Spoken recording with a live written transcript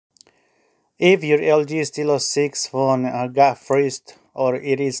If your LG Stylo 6 phone got freezed or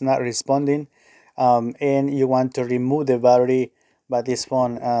it is not responding, and you want to remove the battery, but this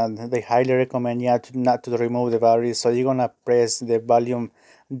phone, they highly recommend you not to remove the battery. So you're gonna press the volume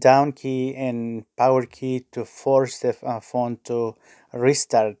down key and power key to force the phone to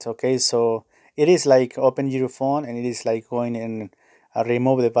restart. Okay, so it is like open your phone and it is like going and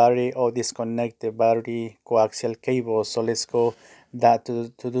remove the battery or disconnect the battery coaxial cable. So let's go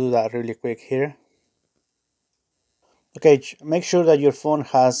to do that really quick here. Okay, make sure that your phone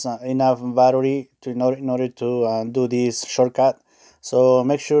has enough battery in order to do this shortcut. So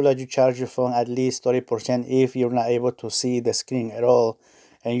make sure that you charge your phone at least 30% if you're not able to see the screen at all,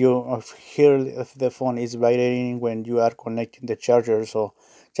 and you hear if the phone is vibrating when you are connecting the charger. So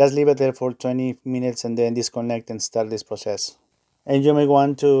just leave it there for 20 minutes and then disconnect and start this process. And you may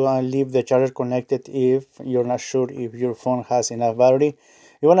want to leave the charger connected if you're not sure if your phone has enough battery.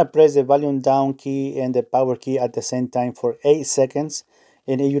 You want to press the volume down key and the power key at the same time for 8 seconds.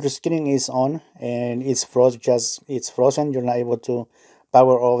 And if your screen is on and it's frozen, you're not able to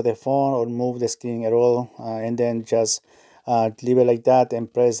power off the phone or move the screen at all. And then just leave it like that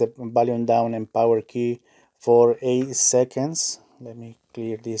and press the volume down and power key for 8 seconds. Let me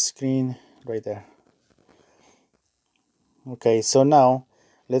clear this screen right there. Okay, so now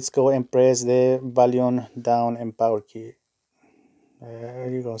let's go and press the volume down and power key.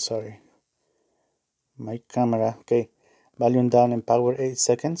 There you go, sorry. My camera, okay. Volume down and power 8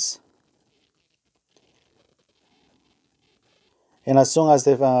 seconds. And as soon as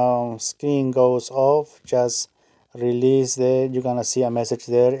the screen goes off, just release you're gonna see a message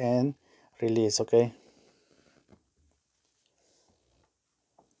there and release, okay?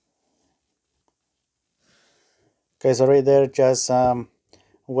 Okay, so right there, just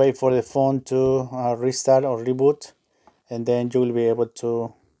wait for the phone to restart or reboot, and then you will be able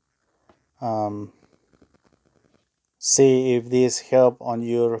to see if this help on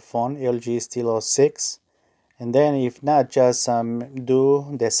your phone LG Stylo 6. And then if not, just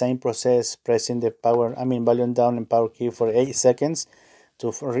do the same process, pressing the volume down and power key for 8 seconds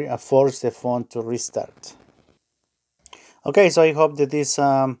to force the phone to restart. Okay, so I hope that this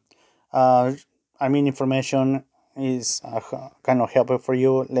information is kind of helpful for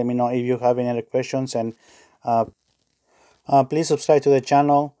you. Let me know if you have any other questions, and please subscribe to the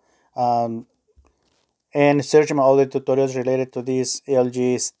channel. And search my other tutorials related to this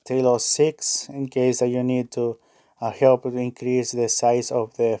LG Stylo 6 in case that you need to help increase the size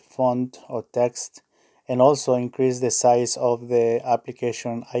of the font or text, and also increase the size of the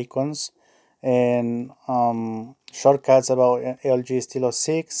application icons, and shortcuts about LG Stylo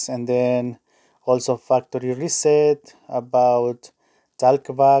 6, and then also factory reset, about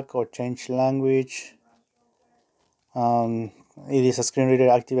talkback or change language. It is a screen reader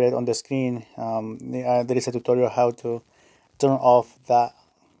activated on the screen. There is a tutorial how to turn off that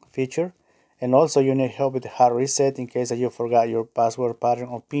feature, and also you need help with the hard reset in case that you forgot your password, pattern,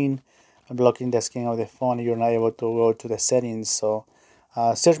 or pin, blocking the screen of the phone. You're not able to go to the settings. So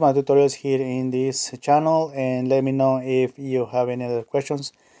search my tutorials here in this channel and let me know if you have any other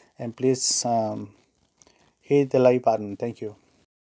questions, and please hit the like button. Thank you.